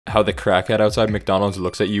How the crackhead outside McDonald's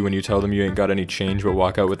looks at you when you tell them you ain't got any change but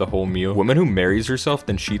walk out with a whole meal. Woman who marries herself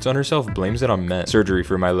then cheats on herself blames it on men. Surgery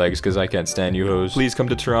for my legs cause I can't stand you hoes. Please come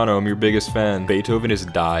to Toronto, I'm your biggest fan. Beethoven is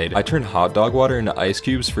died. I turn hot dog water into ice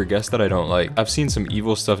cubes for guests that I don't like. I've seen some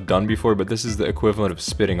evil stuff done before, but this is the equivalent of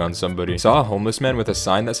spitting on somebody. Saw a homeless man with a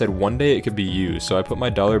sign that said one day it could be used, so I put my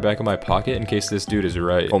dollar back in my pocket in case this dude is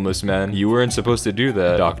right. Homeless man, you weren't supposed to do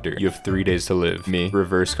that. Doctor, you have 3 days to live. Me,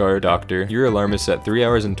 reverse card. Doctor, your alarm is set 3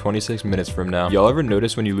 hours and 26 minutes from now. Y'all ever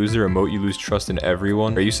notice when you lose the remote you lose trust in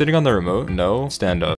everyone? Are you sitting on the remote? No? Stand up.